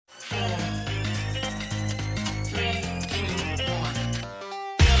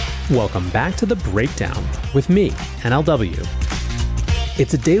Welcome back to The Breakdown with me, NLW.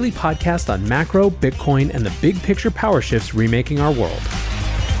 It's a daily podcast on macro, Bitcoin, and the big picture power shifts remaking our world.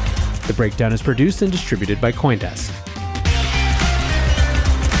 The Breakdown is produced and distributed by CoinDesk.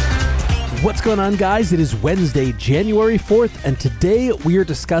 What's going on, guys? It is Wednesday, January 4th, and today we are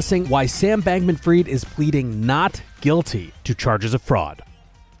discussing why Sam Bankman-Fried is pleading not guilty to charges of fraud.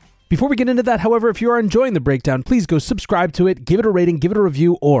 Before we get into that, however, if you are enjoying The Breakdown, please go subscribe to it, give it a rating, give it a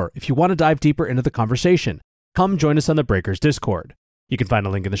review, or if you want to dive deeper into the conversation, come join us on the Breakers Discord. You can find a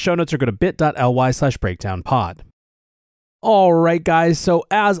link in the show notes or go to bit.ly/breakdownpod. All right, guys, so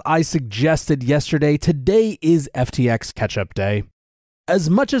as I suggested yesterday, today is FTX catch-up day. As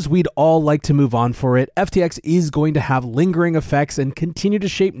much as we'd all like to move on for it, FTX is going to have lingering effects and continue to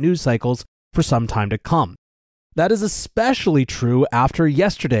shape news cycles for some time to come. That is especially true after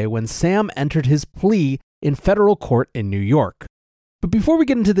yesterday when Sam entered his plea in federal court in New York. But before we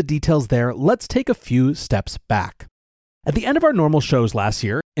get into the details there, let's take a few steps back. At the end of our normal shows last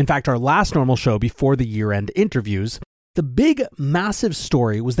year, in fact our last normal show before the year-end interviews, the big, massive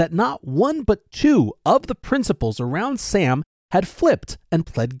story was that not one but two of the principals around Sam had flipped and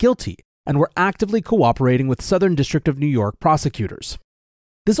pled guilty and were actively cooperating with Southern District of New York prosecutors.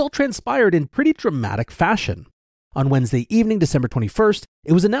 This all transpired in pretty dramatic fashion. On Wednesday evening, December 21st,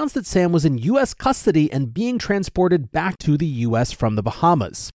 it was announced that Sam was in U.S. custody and being transported back to the U.S. from the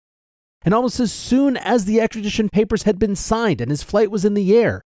Bahamas. And almost as soon as the extradition papers had been signed and his flight was in the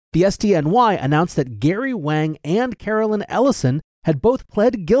air, the SDNY announced that Gary Wang and Carolyn Ellison had both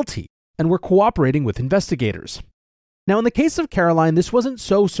pled guilty and were cooperating with investigators. Now, in the case of Caroline, this wasn't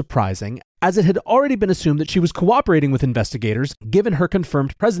so surprising, as it had already been assumed that she was cooperating with investigators given her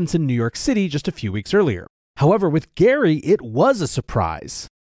confirmed presence in New York City just a few weeks earlier. However, with Gary, it was a surprise.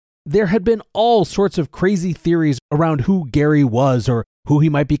 There had been all sorts of crazy theories around who Gary was or who he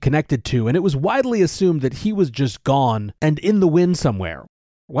might be connected to, and it was widely assumed that he was just gone and in the wind somewhere.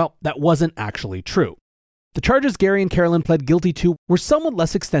 Well, that wasn't actually true. The charges Gary and Carolyn pled guilty to were somewhat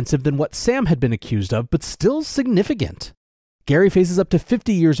less extensive than what Sam had been accused of, but still significant. Gary faces up to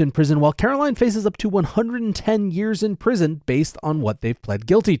 50 years in prison, while Caroline faces up to 110 years in prison based on what they've pled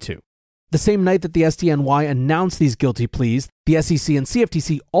guilty to. The same night that the SDNY announced these guilty pleas, the SEC and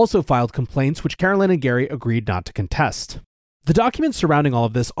CFTC also filed complaints which Carolyn and Gary agreed not to contest. The documents surrounding all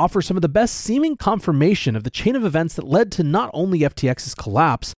of this offer some of the best seeming confirmation of the chain of events that led to not only FTX's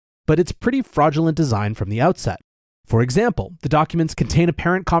collapse, but its pretty fraudulent design from the outset. For example, the documents contain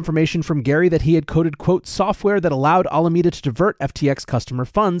apparent confirmation from Gary that he had coded, quote, software that allowed Alameda to divert FTX customer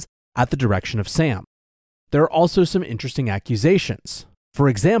funds at the direction of Sam. There are also some interesting accusations. For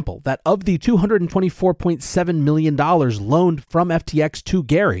example, that of the $224.7 million loaned from FTX to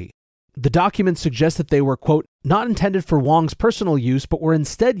Gary, the documents suggest that they were, quote, not intended for Wang's personal use, but were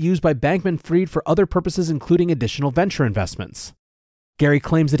instead used by Bankman-Fried for other purposes, including additional venture investments. Gary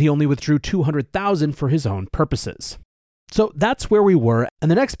claims that he only withdrew $200,000 for his own purposes. So that's where we were, and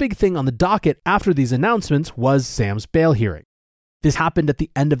the next big thing on the docket after these announcements was Sam's bail hearing. This happened at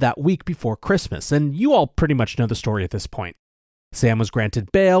the end of that week before Christmas, and you all pretty much know the story at this point. Sam was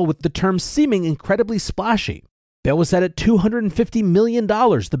granted bail with the terms seeming incredibly splashy. Bail was set at $250 million,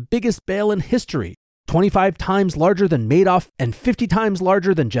 the biggest bail in history, 25 times larger than Madoff and 50 times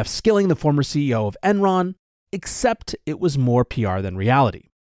larger than Jeff Skilling, the former CEO of Enron, except it was more PR than reality.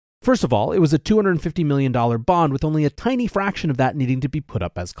 First of all, it was a $250 million bond with only a tiny fraction of that needing to be put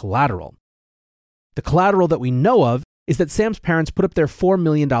up as collateral. The collateral that we know of is that Sam's parents put up their $4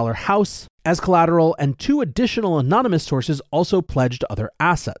 million house as collateral, and two additional anonymous sources also pledged other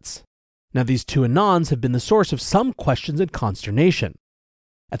assets. Now, these two anons have been the source of some questions and consternation.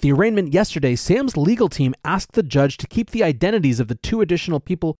 At the arraignment yesterday, Sam's legal team asked the judge to keep the identities of the two additional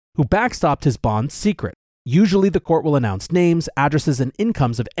people who backstopped his bond secret. Usually, the court will announce names, addresses, and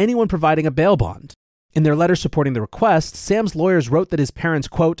incomes of anyone providing a bail bond. In their letter supporting the request, Sam's lawyers wrote that his parents,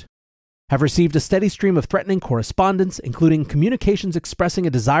 quote, have received a steady stream of threatening correspondence, including communications expressing a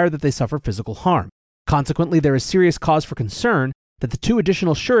desire that they suffer physical harm. Consequently, there is serious cause for concern that the two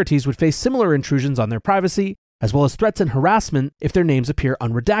additional sureties would face similar intrusions on their privacy, as well as threats and harassment if their names appear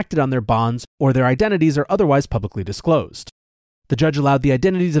unredacted on their bonds or their identities are otherwise publicly disclosed. The judge allowed the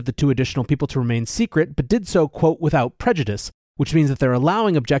identities of the two additional people to remain secret, but did so, quote, without prejudice, which means that they're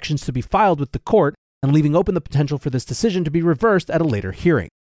allowing objections to be filed with the court and leaving open the potential for this decision to be reversed at a later hearing.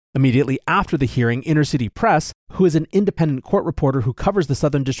 Immediately after the hearing, Inner City Press, who is an independent court reporter who covers the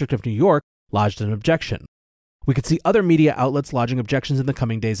Southern District of New York, lodged an objection. We could see other media outlets lodging objections in the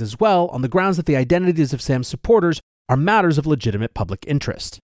coming days as well, on the grounds that the identities of Sam's supporters are matters of legitimate public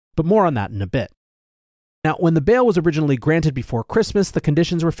interest. But more on that in a bit. Now, when the bail was originally granted before Christmas, the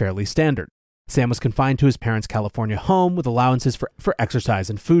conditions were fairly standard. Sam was confined to his parents' California home with allowances for exercise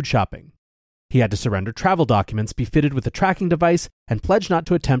and food shopping. He had to surrender travel documents, be fitted with a tracking device, and pledge not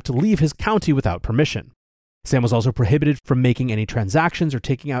to attempt to leave his county without permission. Sam was also prohibited from making any transactions or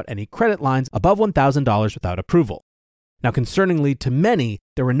taking out any credit lines above $1,000 without approval. Now, concerningly to many,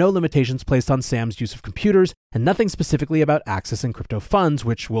 there were no limitations placed on Sam's use of computers and nothing specifically about accessing crypto funds,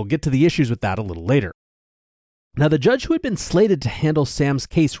 which we'll get to the issues with that a little later. Now, the judge who had been slated to handle Sam's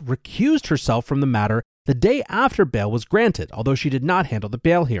case recused herself from the matter the day after bail was granted, although she did not handle the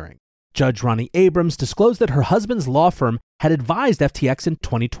bail hearing. Judge Ronnie Abrams disclosed that her husband's law firm had advised FTX in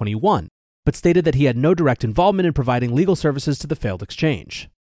 2021, but stated that he had no direct involvement in providing legal services to the failed exchange.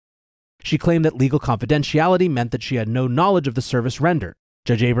 She claimed that legal confidentiality meant that she had no knowledge of the service rendered.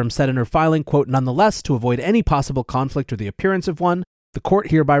 Judge Abrams said in her filing, quote, "Nonetheless, to avoid any possible conflict or the appearance of one, the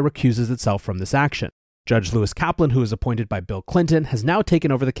court hereby recuses itself from this action." Judge Lewis Kaplan, who was appointed by Bill Clinton, has now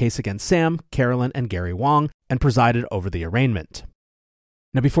taken over the case against Sam, Carolyn, and Gary Wang and presided over the arraignment.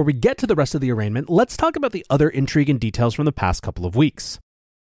 Now, before we get to the rest of the arraignment, let's talk about the other intrigue and details from the past couple of weeks.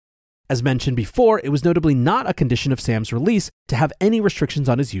 As mentioned before, it was notably not a condition of Sam's release to have any restrictions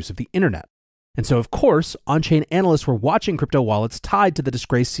on his use of the internet. And so, of course, on-chain analysts were watching crypto wallets tied to the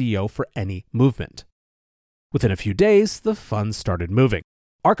disgraced CEO for any movement. Within a few days, the funds started moving.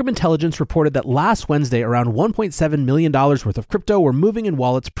 Arkham Intelligence reported that last Wednesday, around $1.7 million worth of crypto were moving in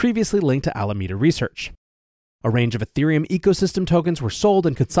wallets previously linked to Alameda Research. A range of Ethereum ecosystem tokens were sold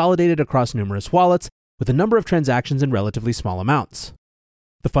and consolidated across numerous wallets, with a number of transactions in relatively small amounts.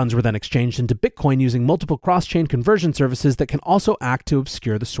 The funds were then exchanged into Bitcoin using multiple cross-chain conversion services that can also act to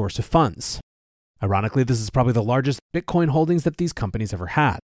obscure the source of funds. Ironically, this is probably the largest Bitcoin holdings that these companies ever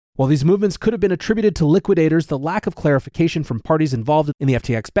had. While these movements could have been attributed to liquidators, the lack of clarification from parties involved in the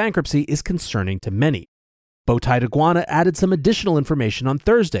FTX bankruptcy is concerning to many. Bowtied Iguana added some additional information on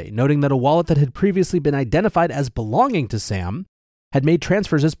Thursday, noting that a wallet that had previously been identified as belonging to Sam had made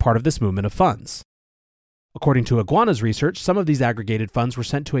transfers as part of this movement of funds. According to Iguana's research, some of these aggregated funds were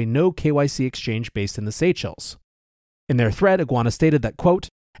sent to a no KYC exchange based in the Seychelles. In their thread, Iguana stated that, quote,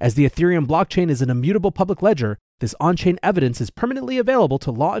 "As the Ethereum blockchain is an immutable public ledger, this on-chain evidence is permanently available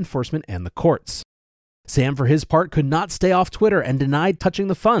to law enforcement and the courts." Sam, for his part, could not stay off Twitter and denied touching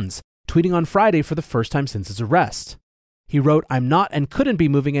the funds, tweeting on Friday for the first time since his arrest. He wrote, "I'm not and couldn't be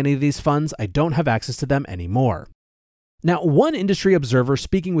moving any of these funds. I don't have access to them anymore." Now, one industry observer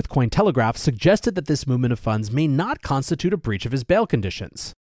speaking with Cointelegraph suggested that this movement of funds may not constitute a breach of his bail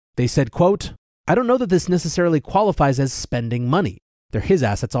conditions. They said, quote, "I don't know that this necessarily qualifies as spending money. They're his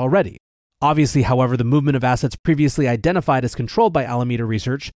assets already. Obviously, however, the movement of assets previously identified as controlled by Alameda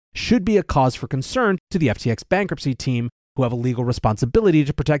Research should be a cause for concern to the FTX bankruptcy team, who have a legal responsibility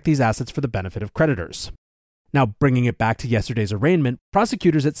to protect these assets for the benefit of creditors." Now, bringing it back to yesterday's arraignment,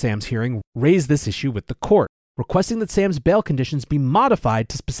 prosecutors at Sam's hearing raised this issue with the court, requesting that Sam's bail conditions be modified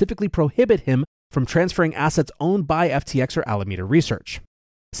to specifically prohibit him from transferring assets owned by FTX or Alameda Research.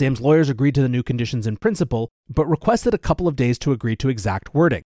 Sam's lawyers agreed to the new conditions in principle, but requested a couple of days to agree to exact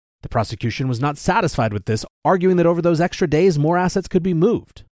wording. The prosecution was not satisfied with this, arguing that over those extra days, more assets could be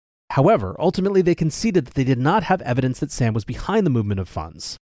moved. However, ultimately they conceded that they did not have evidence that Sam was behind the movement of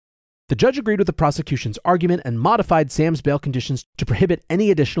funds. The judge agreed with the prosecution's argument and modified Sam's bail conditions to prohibit any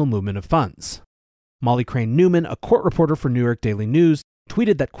additional movement of funds. Molly Crane Newman, a court reporter for New York Daily News,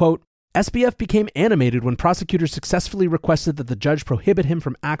 tweeted that, quote, "SBF became animated when prosecutors successfully requested that the judge prohibit him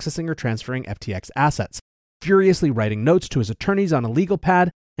from accessing or transferring FTX assets, furiously writing notes to his attorneys on a legal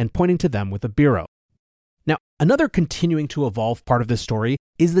pad and pointing to them with a bureau." Now, another continuing to evolve part of this story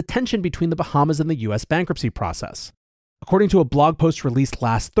is the tension between the Bahamas and the U.S. bankruptcy process. According to a blog post released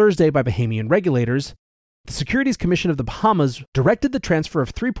last Thursday by Bahamian regulators, the Securities Commission of the Bahamas directed the transfer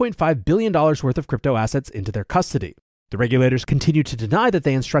of $3.5 billion worth of crypto assets into their custody. The regulators continue to deny that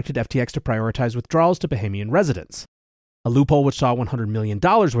they instructed FTX to prioritize withdrawals to Bahamian residents, a loophole which saw $100 million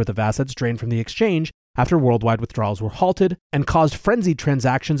worth of assets drained from the exchange after worldwide withdrawals were halted and caused frenzied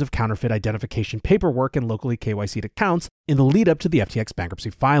transactions of counterfeit identification paperwork and locally KYC'd accounts in the lead-up to the FTX bankruptcy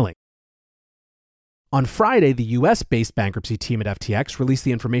filing. On Friday, the US-based bankruptcy team at FTX released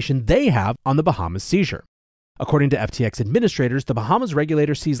the information they have on the Bahamas seizure. According to FTX administrators, the Bahamas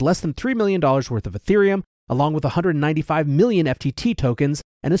regulator seized less than $3 million worth of Ethereum, along with 195 million FTT tokens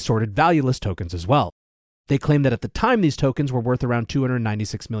and assorted valueless tokens as well. They claim that at the time these tokens were worth around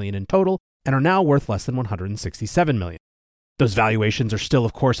 $296 million in total and are now worth less than $167 million. Those valuations are still,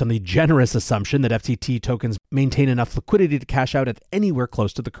 of course, on the generous assumption that FTT tokens maintain enough liquidity to cash out at anywhere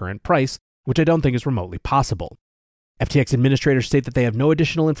close to the current price, which I don't think is remotely possible. FTX administrators state that they have no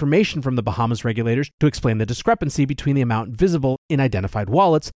additional information from the Bahamas regulators to explain the discrepancy between the amount visible in identified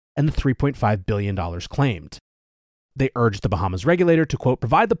wallets and the $3.5 billion claimed. They urged the Bahamas regulator to, quote,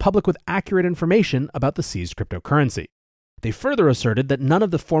 provide the public with accurate information about the seized cryptocurrency. They further asserted that none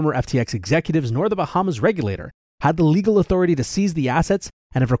of the former FTX executives nor the Bahamas regulator had the legal authority to seize the assets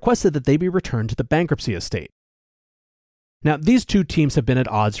and have requested that they be returned to the bankruptcy estate. Now, these two teams have been at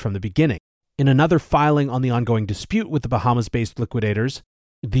odds from the beginning. In another filing on the ongoing dispute with the Bahamas-based liquidators,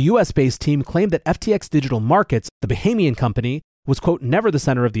 the US-based team claimed that FTX Digital Markets, the Bahamian company, was, quote, never the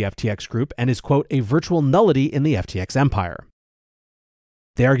center of the FTX group and is, quote, a virtual nullity in the FTX empire.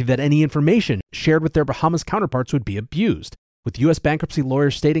 They argued that any information shared with their Bahamas counterparts would be abused, with US bankruptcy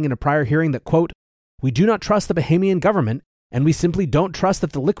lawyers stating in a prior hearing that, quote, we do not trust the Bahamian government, and we simply don't trust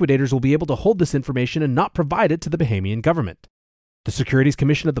that the liquidators will be able to hold this information and not provide it to the Bahamian government. The Securities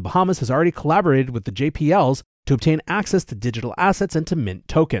Commission of the Bahamas has already collaborated with the JPLs to obtain access to digital assets and to mint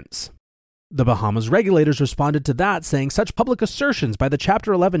tokens. The Bahamas regulators responded to that, saying such public assertions by the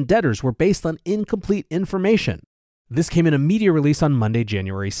Chapter 11 debtors were based on incomplete information. This came in a media release on Monday,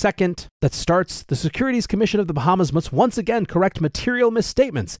 January 2nd, that starts, the Securities Commission of the Bahamas must once again correct material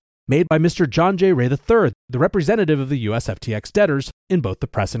misstatements made by Mr. John J. Ray III, the representative of the US FTX debtors, in both the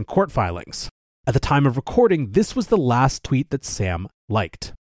press and court filings. At the time of recording, this was the last tweet that Sam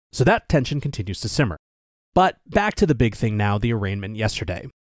liked. So that tension continues to simmer. But back to the big thing now, the arraignment yesterday.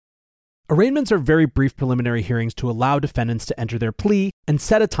 Arraignments are very brief preliminary hearings to allow defendants to enter their plea and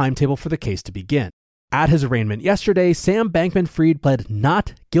set a timetable for the case to begin. At his arraignment yesterday, Sam Bankman-Fried pled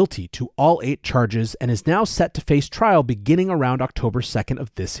not guilty to all 8 charges and is now set to face trial beginning around October 2nd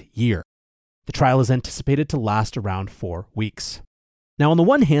of this year. The trial is anticipated to last around 4 weeks. Now, on the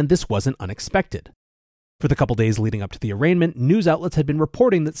one hand, this wasn't unexpected. For the couple days leading up to the arraignment, news outlets had been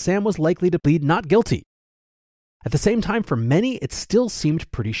reporting that Sam was likely to plead not guilty. At the same time, for many, it still seemed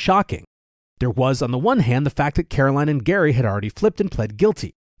pretty shocking. There was, on the one hand, the fact that Caroline and Gary had already flipped and pled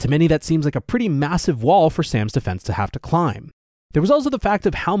guilty. To many, that seems like a pretty massive wall for Sam's defense to have to climb. There was also the fact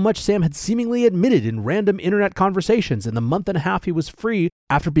of how much Sam had seemingly admitted in random internet conversations in the month and a half he was free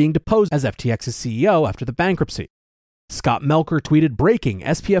after being deposed as FTX's CEO after the bankruptcy. Scott Melker tweeted, breaking,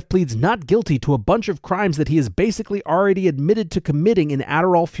 SBF pleads not guilty to a bunch of crimes that he has basically already admitted to committing in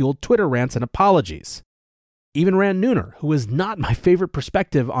Adderall-fueled Twitter rants and apologies. Even Rand Nooner, who is not my favorite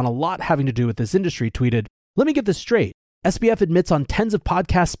perspective on a lot having to do with this industry, tweeted, let me get this straight. SBF admits on tens of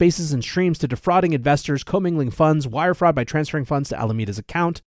podcast spaces and streams to defrauding investors, commingling funds, wire fraud by transferring funds to Alameda's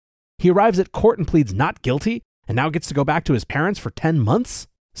account. He arrives at court and pleads not guilty, and now gets to go back to his parents for 10 months?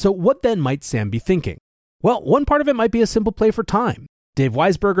 So what then might Sam be thinking? Well, one part of it might be a simple play for time. Dave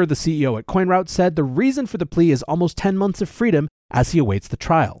Weisberger, the CEO at CoinRoute, said the reason for the plea is almost 10 months of freedom as he awaits the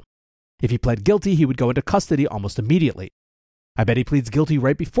trial. If he pled guilty, he would go into custody almost immediately. I bet he pleads guilty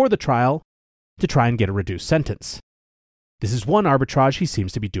right before the trial to try and get a reduced sentence. This is one arbitrage he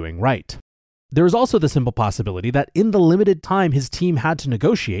seems to be doing right. There is also the simple possibility that in the limited time his team had to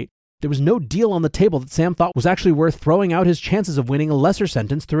negotiate, there was no deal on the table that Sam thought was actually worth throwing out his chances of winning a lesser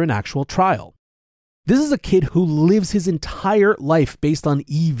sentence through an actual trial. This is a kid who lives his entire life based on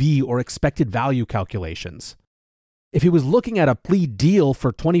EV or expected value calculations. If he was looking at a plea deal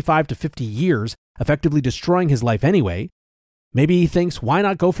for 25 to 50 years, effectively destroying his life anyway, maybe he thinks, why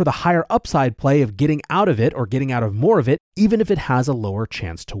not go for the higher upside play of getting out of it or getting out of more of it, even if it has a lower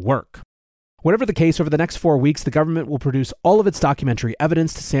chance to work. Whatever the case, over the next 4 weeks, the government will produce all of its documentary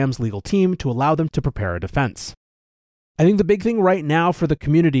evidence to Sam's legal team to allow them to prepare a defense. I think the big thing right now for the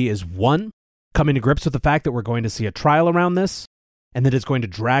community is, 1, coming to grips with the fact that we're going to see a trial around this, and that it's going to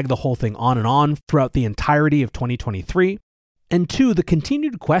drag the whole thing on throughout the entirety of 2023, and 2, the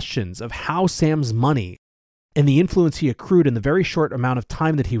continued questions of how Sam's money and the influence he accrued in the very short amount of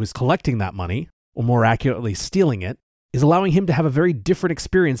time that he was collecting that money, or more accurately stealing it, is allowing him to have a very different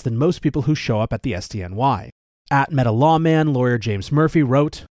experience than most people who show up at the SDNY. At Meta Lawman, lawyer James Murphy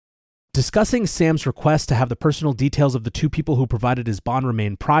wrote, discussing Sam's request to have the personal details of the 2 people who provided his bond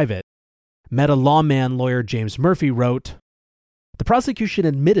remain private, Meta Lawman lawyer James Murphy wrote, the prosecution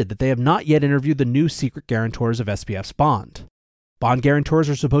admitted that they have not yet interviewed the new secret guarantors of SBF's bond. Bond guarantors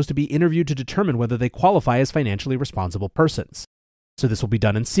are supposed to be interviewed to determine whether they qualify as financially responsible persons. So this will be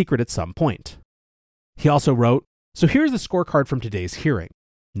done in secret at some point. He also wrote, so here's the scorecard from today's hearing.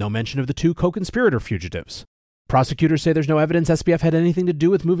 No mention of the 2 co-conspirator fugitives. Prosecutors say there's no evidence SBF had anything to do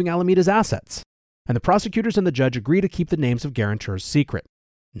with moving Alameda's assets. And the prosecutors and the judge agree to keep the names of guarantors secret.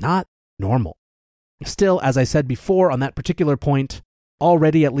 Not normal. Still, as I said before on that particular point,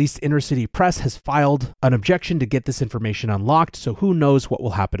 already at least Inner City Press has filed an objection to get this information unlocked, so who knows what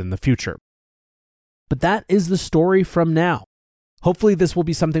will happen in the future. But that is the story from now. Hopefully this will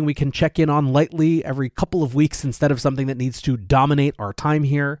be something we can check in on lightly every couple of weeks instead of something that needs to dominate our time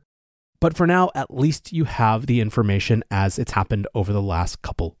here. But for now, at least you have the information as it's happened over the last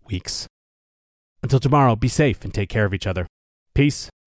couple weeks. Until tomorrow, be safe and take care of each other. Peace.